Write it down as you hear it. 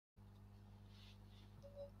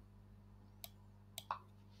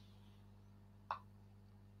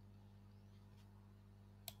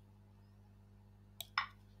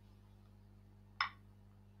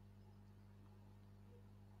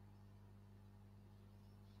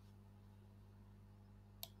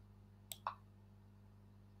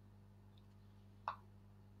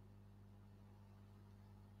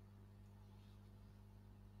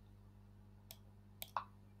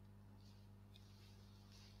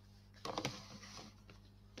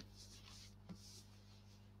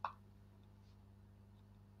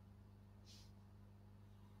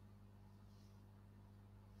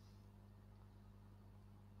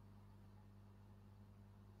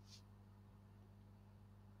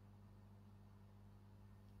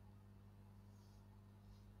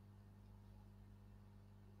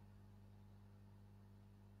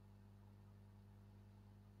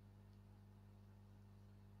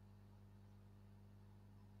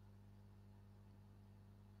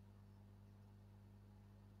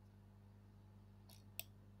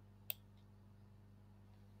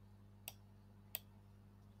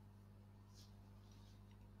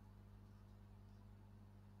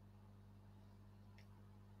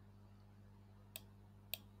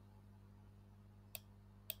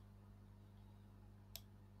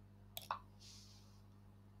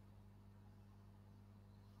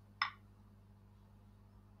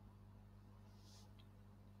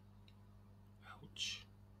Ouch.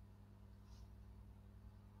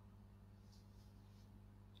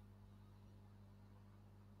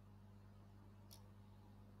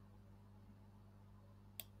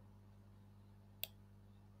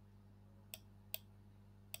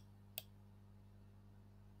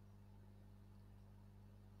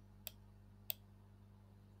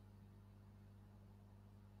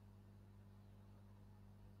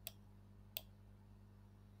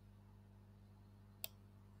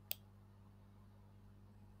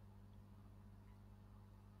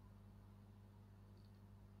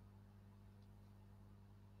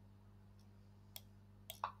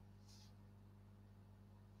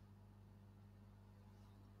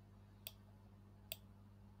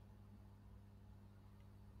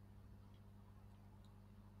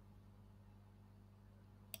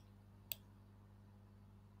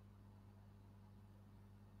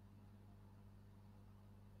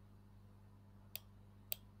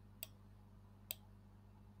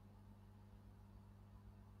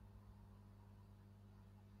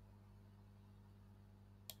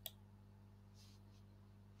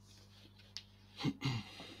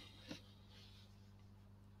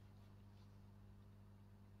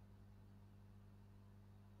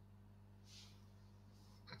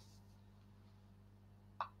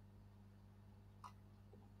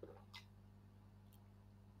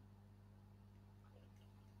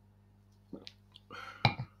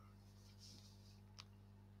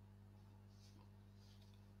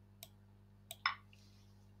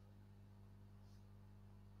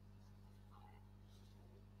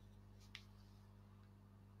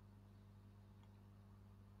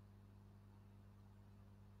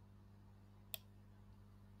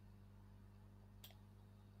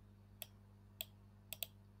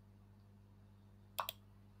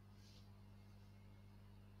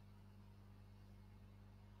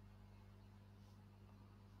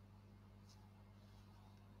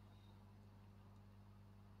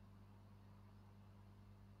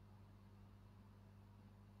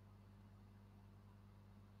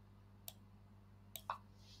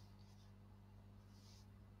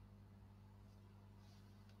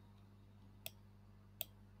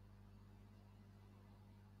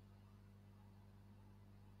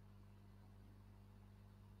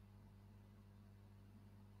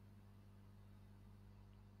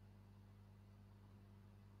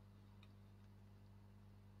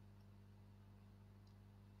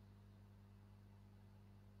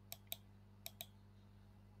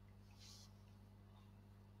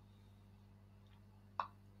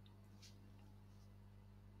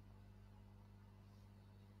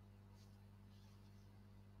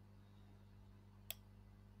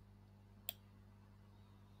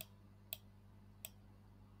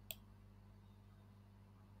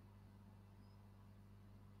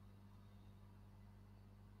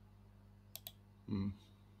 Mm.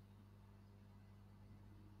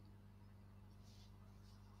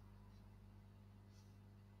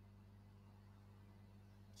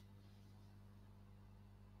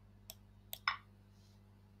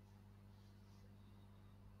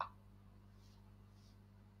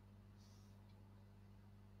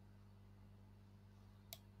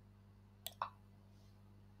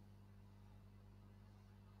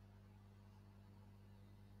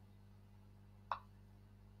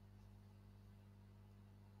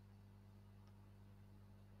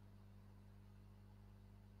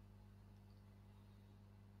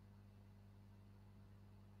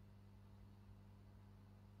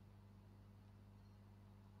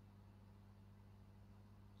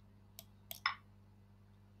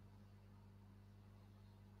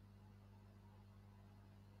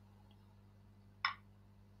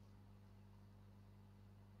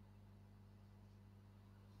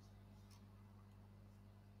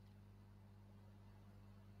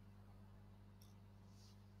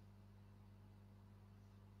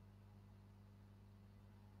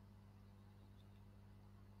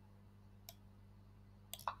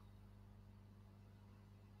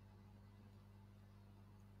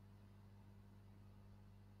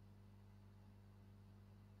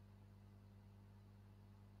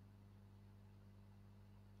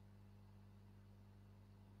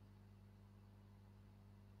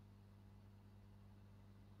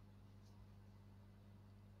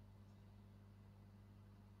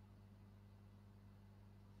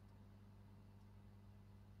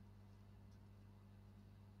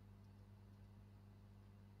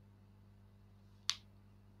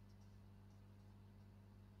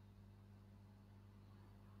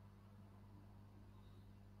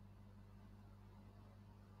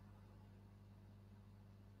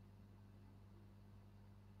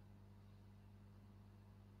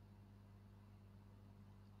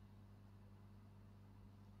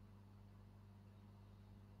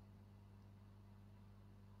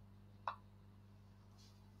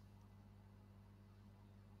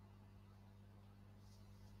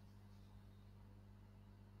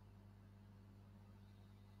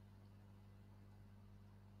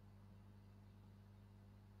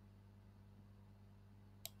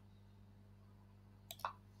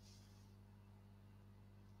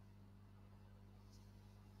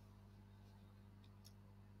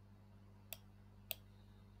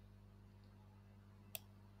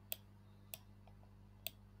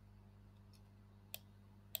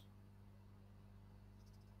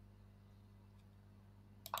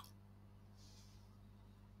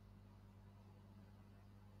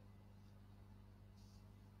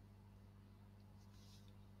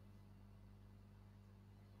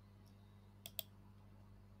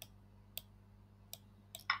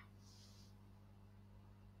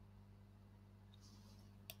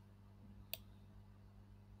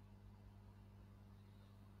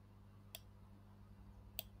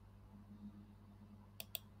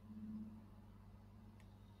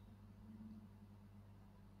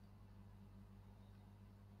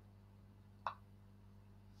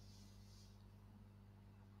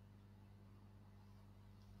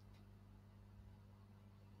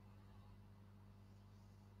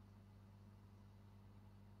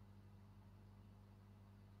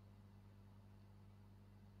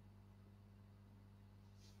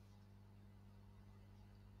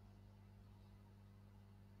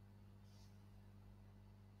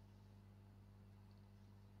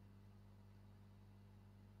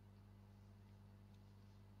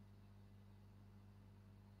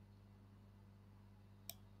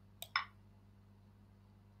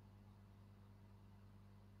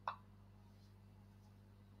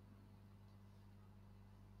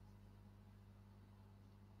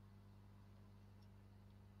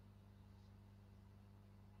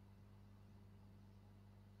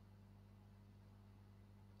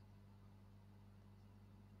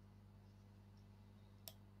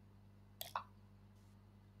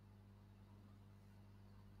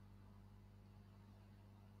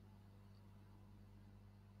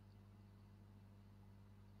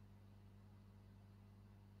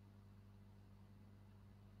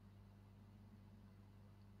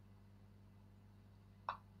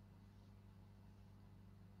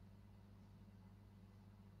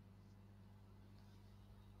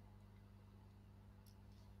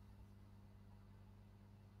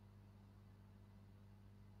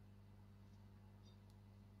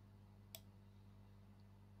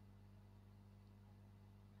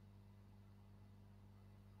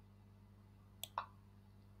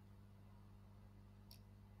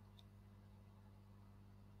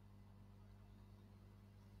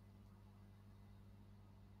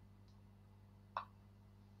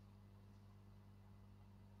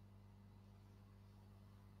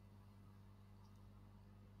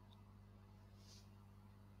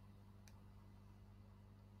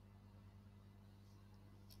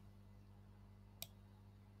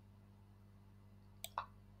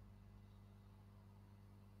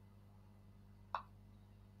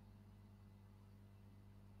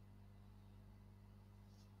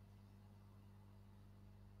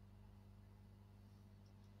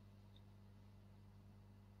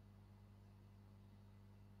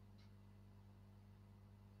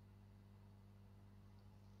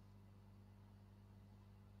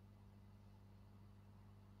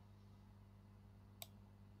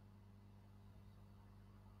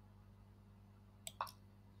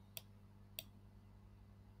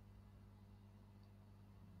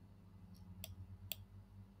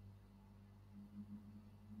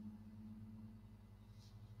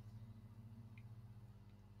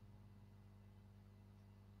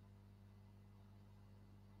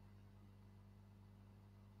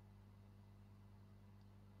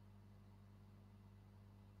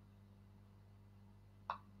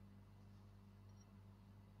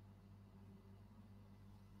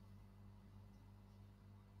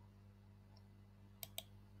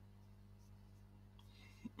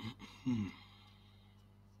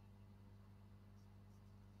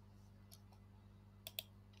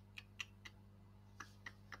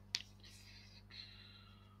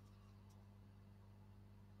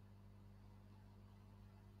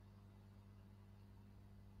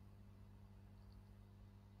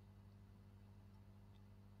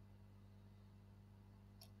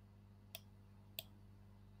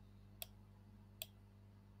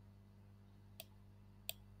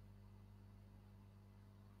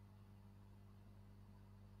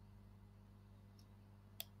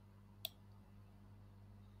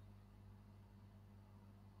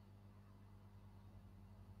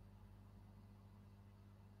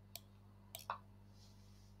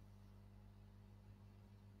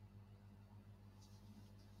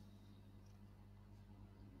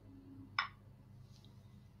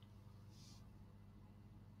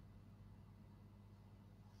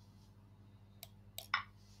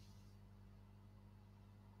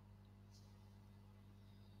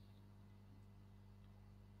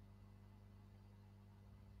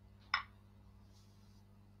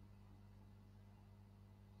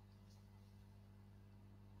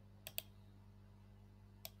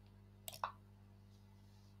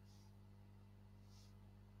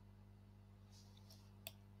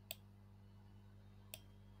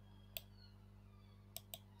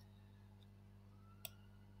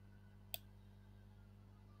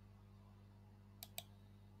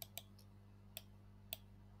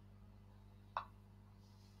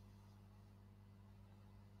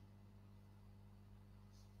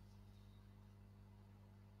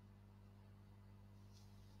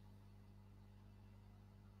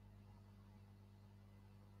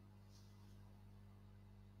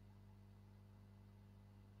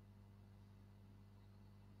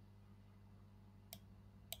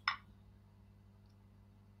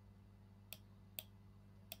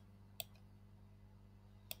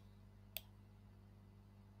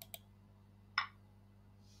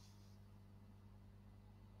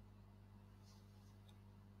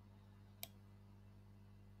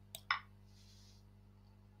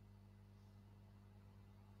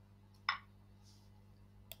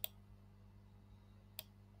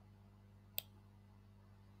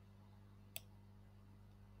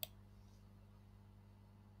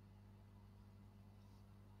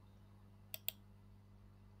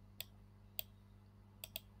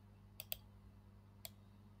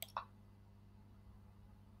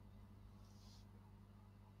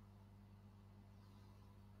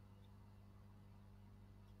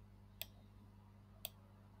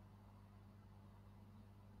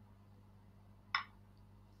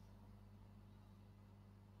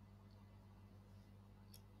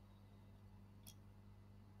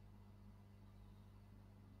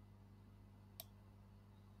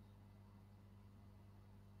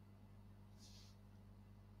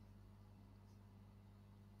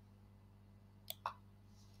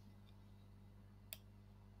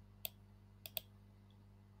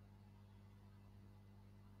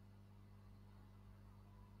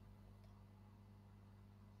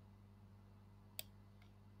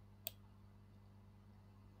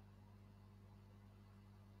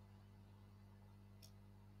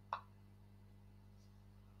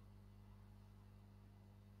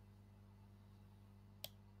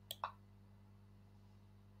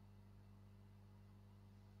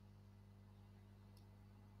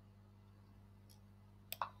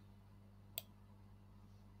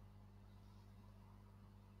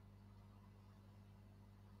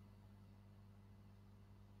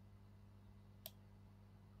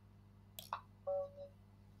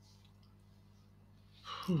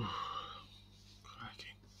 Cracking.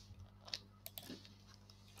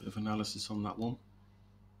 Bit of analysis on that one.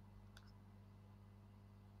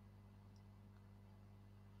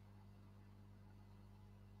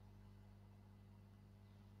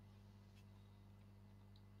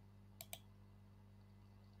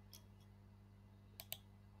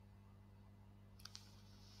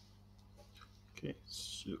 Okay,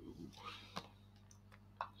 so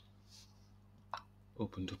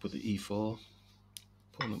opened up with the e4.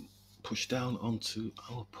 Opponent pushed down onto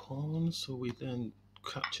our pawn, so we then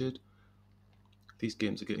captured. These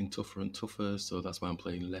games are getting tougher and tougher, so that's why I'm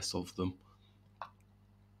playing less of them,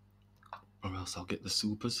 or else I'll get the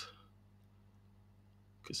supers.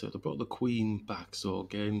 Okay, so they brought the queen back, so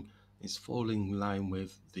again it's falling in line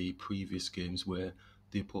with the previous games where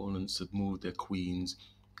the opponents had moved their queens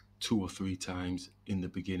 2 or 3 times in the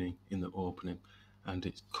beginning, in the opening, and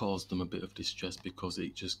it caused them a bit of distress because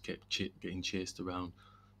it just kept getting chased around,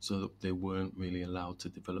 so that they weren't really allowed to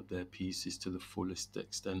develop their pieces to the fullest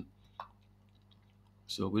extent.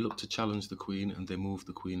 So we look to challenge the queen, and they move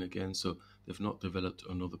the queen again. So they've not developed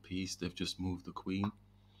another piece, they've just moved the queen.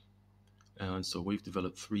 And so we've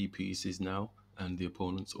developed 3 pieces now, and the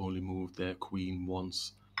opponents only moved their queen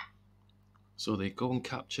once. So they go and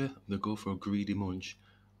capture, they go for a greedy munch.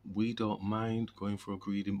 We don't mind going for a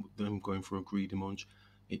greedy munch.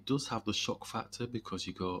 It does have the shock factor because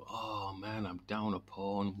you go, oh man, I'm down a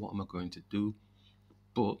pawn, what am I going to do?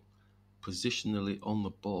 But positionally on the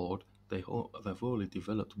board, they've only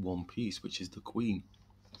developed 1 piece, which is the queen.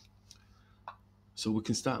 So we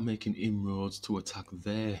can start making inroads to attack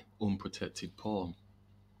their unprotected pawn.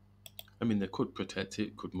 I mean, they could protect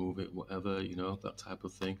it, could move it, whatever, you know, that type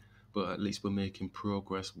of thing. But at least we're making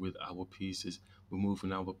progress with our pieces. We're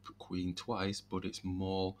moving our queen twice, but it's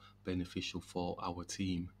more beneficial for our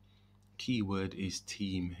team. Keyword is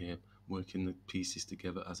team here, working the pieces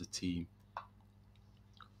together as a team.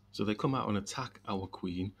 So they come out and attack our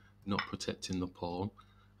queen, not protecting the pawn,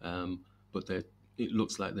 but it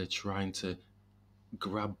looks like they're trying to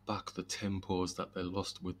grab back the tempos that they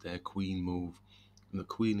lost with their queen move. And the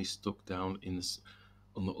queen is stuck down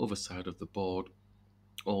on the other side of the board,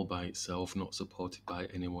 all by itself, not supported by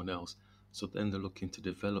anyone else. So then they're looking to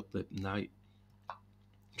develop the knight,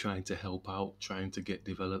 trying to help out, trying to get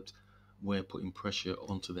developed. We're putting pressure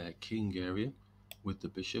onto their king area with the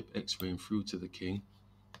bishop, x-raying through to the king.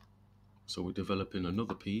 So we're developing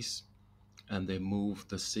another piece, and they move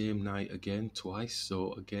the same knight again twice.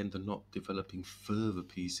 So again, they're not developing further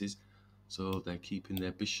pieces. So they're keeping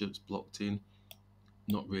their bishops blocked in,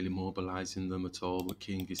 not really mobilizing them at all. The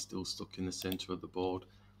king is still stuck in the center of the board.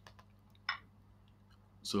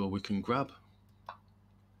 So we can grab.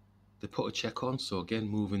 They put a check on, so again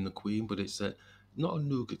moving the queen, but it's not a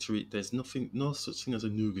nugatory. There's no such thing as a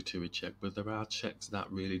nugatory check, but there are checks that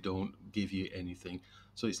really don't give you anything.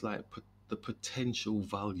 So it's like the potential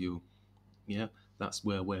value. Yeah, that's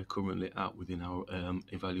where we're currently at within our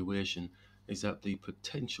evaluation, is that the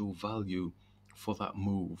potential value for that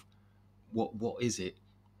move. What is it?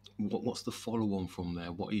 What's the follow-on from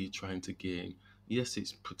there? What are you trying to gain? Yes,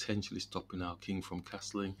 it's potentially stopping our king from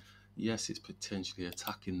castling. Yes, it's potentially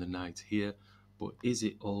attacking the knight here, but is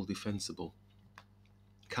it all defensible?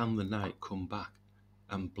 Can the knight come back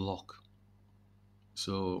and block?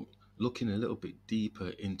 So looking a little bit deeper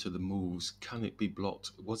into the moves, can it be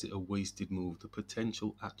blocked? Was it a wasted move? The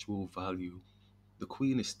potential actual value. The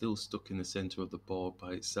queen is still stuck in the center of the board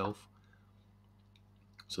by itself.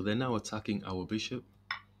 So they're now attacking our bishop.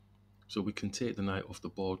 So we can take the knight off the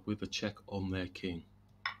board with a check on their king,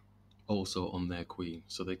 also on their queen.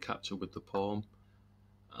 So they capture with the pawn.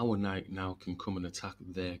 Our knight now can come and attack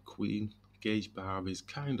their queen. Gauge bar is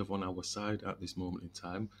kind of on our side at this moment in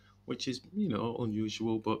time, which is, you know,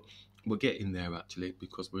 unusual, but we're getting there actually,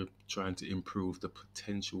 because we're trying to improve the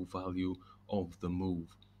potential value of the move.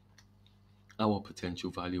 Our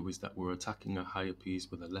potential value is that we're attacking a higher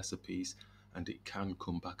piece with a lesser piece, and it can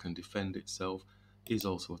come back and defend itself. Is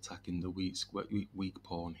also attacking the weak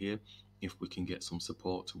pawn here if we can get some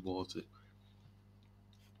support towards it.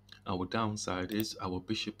 Our downside is our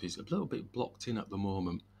bishop is a little bit blocked in at the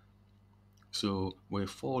moment. So we're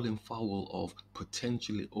falling foul of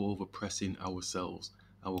potentially overpressing ourselves.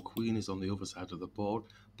 Our queen is on the other side of the board,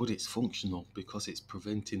 but it's functional because it's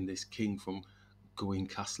preventing this king from going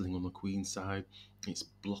castling on the queen side. It's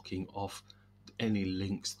blocking off any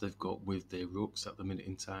links they've got with their rooks at the minute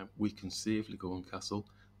in time. We can safely go and castle,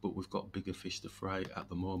 but we've got bigger fish to fry at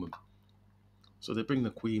the moment. So they bring the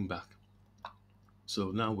queen back. So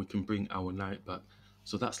now we can bring our knight back.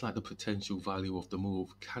 So that's like the potential value of the move.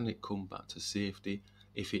 Can it come back to safety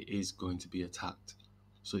if it is going to be attacked?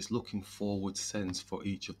 So it's looking forward sense for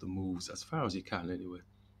each of the moves, as far as you can anyway.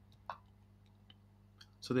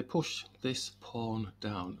 So they push this pawn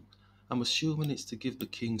down. I'm assuming it's to give the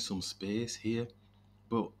king some space here,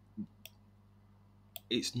 but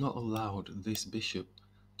it's not allowed this bishop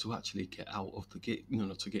to actually get out of the game, you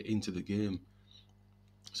know, to get into the game.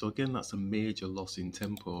 So again, that's a major loss in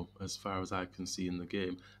tempo as far as I can see in the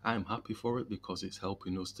game. I'm happy for it because it's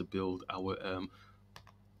helping us to build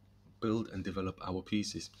and develop our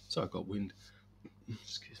pieces. So I got wind.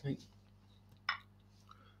 Excuse me.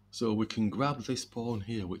 So we can grab this pawn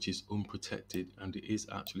here, which is unprotected, and it is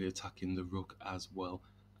actually attacking the rook as well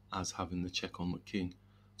as having the check on the king.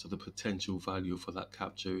 So the potential value for that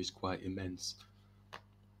capture is quite immense.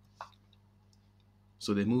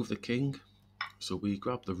 So they move the king. So we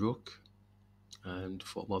grab the rook, and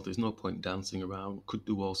thought, well, there's no point dancing around. Could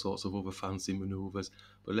do all sorts of other fancy maneuvers,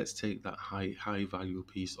 but let's take that high value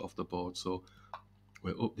piece off the board. So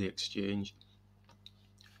we're up the exchange,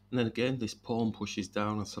 and then again this pawn pushes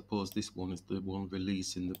down. I suppose this one is the one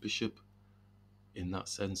releasing the bishop. in that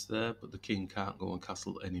sense there, but the king can't go and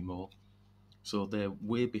castle anymore. So they're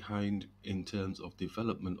way behind in terms of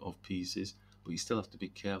development of pieces, but you still have to be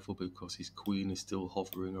careful because his queen is still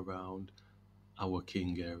hovering around our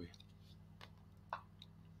king area.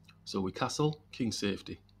 So we castle, king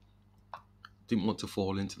safety. Didn't want to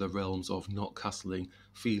fall into the realms of not castling,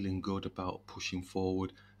 feeling good about pushing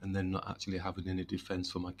forward, and then not actually having any defense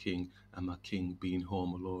for my king, and my king being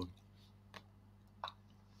home alone.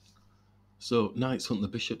 So knights hunt the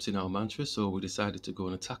bishops in our mantra, so we decided to go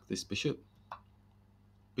and attack this bishop.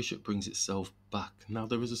 Bishop brings itself back. Now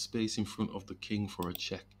there is a space in front of the king for a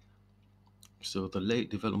check. So the late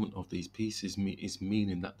development of these pieces is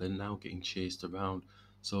meaning that they're now getting chased around.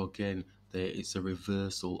 So again, it's a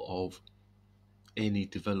reversal of any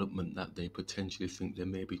development that they potentially think they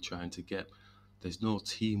may be trying to get. There's no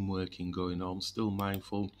team working going on. Still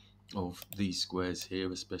mindful of these squares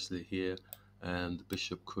here, especially here. And the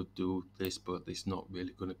bishop could do this, but it's not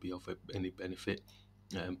really going to be of any benefit.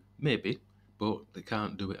 Maybe, but they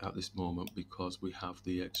can't do it at this moment because we have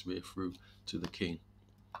the x-ray through to the king,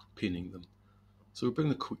 pinning them. So we bring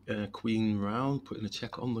the queen round, putting a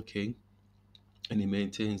check on the king, and he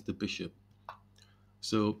maintains the bishop.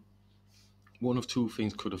 So one of two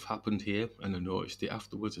things could have happened here, and I noticed it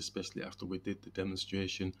afterwards, especially after we did the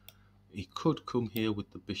demonstration. He could come here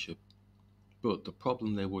with the bishop, but the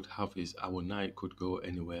problem they would have is our knight could go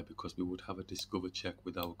anywhere because we would have a discover check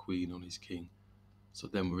with our queen on his king. So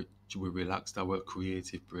then we relaxed our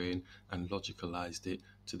creative brain and logicalized it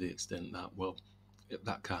to the extent that, well,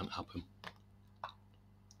 that can't happen.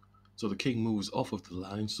 So the king moves off of the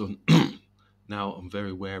line, so now I'm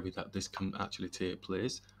very wary that this can actually take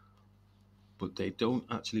place. But they don't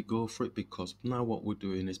actually go for it because now what we're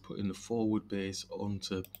doing is putting the forward base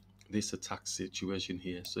onto this attack situation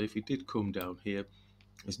here. So if he did come down here,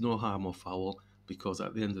 there's no harm or foul because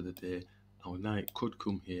at the end of the day, our knight could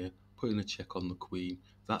come here, putting a check on the queen.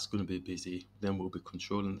 That's going to be busy. Then we'll be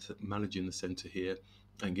controlling, managing the center here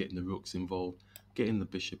and getting the rooks involved, getting the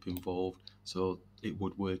bishop involved. So it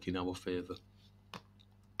would work in our favor.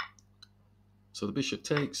 So the bishop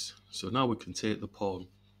takes. So now we can take the pawn.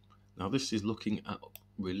 Now this is looking at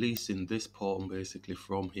releasing this pawn basically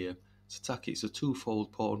from here. It's attack. It's a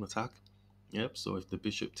twofold pawn attack. Yep, so if the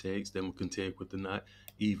bishop takes, then we can take with the knight.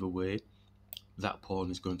 Either way, that pawn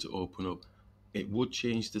is going to open up. It would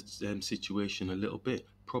change the situation a little bit.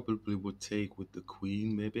 Probably would take with the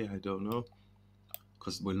queen, maybe, I don't know.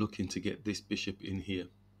 Because we're looking to get this bishop in here.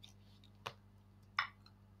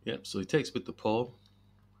 Yep, so he takes with the pawn.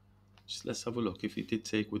 Just let's have a look. If he did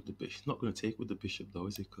take with the bishop, not going to take with the bishop though,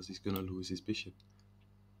 is he? Because he's going to lose his bishop.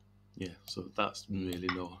 Yeah, so that's really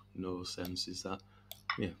no sense, is that?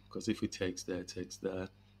 Yeah, because if he takes there,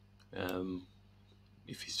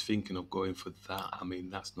 if he's thinking of going for that, I mean,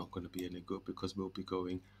 that's not going to be any good because we'll be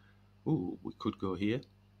going, ooh, we could go here.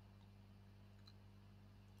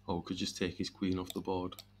 Or we could just take his queen off the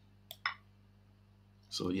board.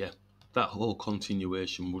 So yeah, that whole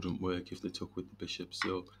continuation wouldn't work if they took with the bishop.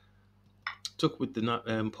 So took with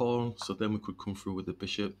the pawn, so then we could come through with the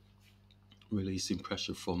bishop, releasing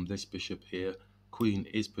pressure from this bishop here. Queen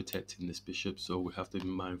is protecting this bishop, so we have to be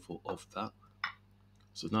mindful of that.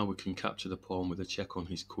 So now we can capture the pawn with a check on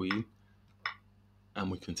his queen,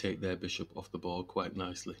 and we can take their bishop off the board quite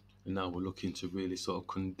nicely. And now we're looking to really sort of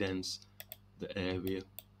condense the area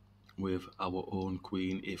with our own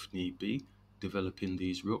queen if need be, developing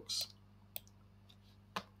these rooks.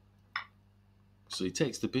 So he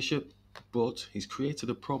takes the bishop, but he's created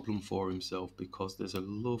a problem for himself because there's a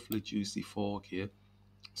lovely juicy fork here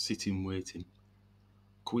sitting waiting.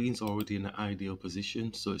 Queen's already in an ideal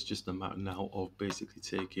position, so it's just a matter now of basically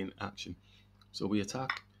taking action. So we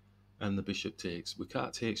attack and the bishop takes. We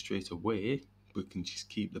can't take straight away, we can just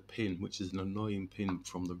keep the pin, which is an annoying pin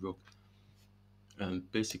from the rook. And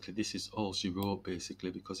basically this is all she wrote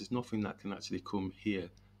basically, because there's nothing that can actually come here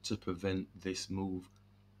to prevent this move.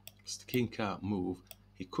 Because the king can't move.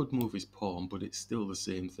 He could move his pawn, but it's still the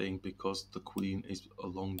same thing because the queen is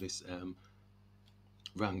along this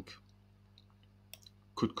rank.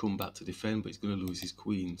 Could come back to defend, but he's going to lose his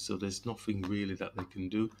queen. So there's nothing really that they can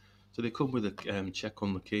do. So they come with a check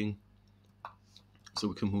on the king. So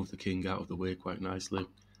we can move the king out of the way quite nicely.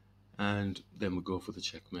 And then we go for the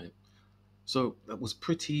checkmate. So that was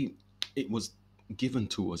pretty, it was given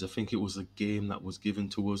to us. I think it was a game that was given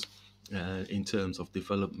to us in terms of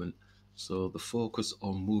development. So the focus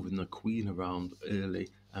on moving the queen around early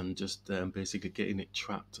and just basically getting it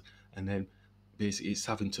trapped, and then basically it's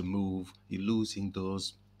having to move, you're losing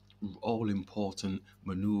those all important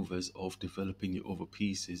maneuvers of developing your other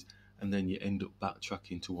pieces, and then you end up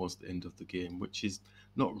backtracking towards the end of the game, which is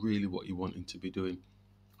not really what you're wanting to be doing.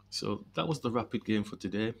 So that was the rapid game for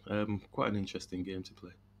today. Quite an interesting game to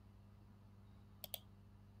play.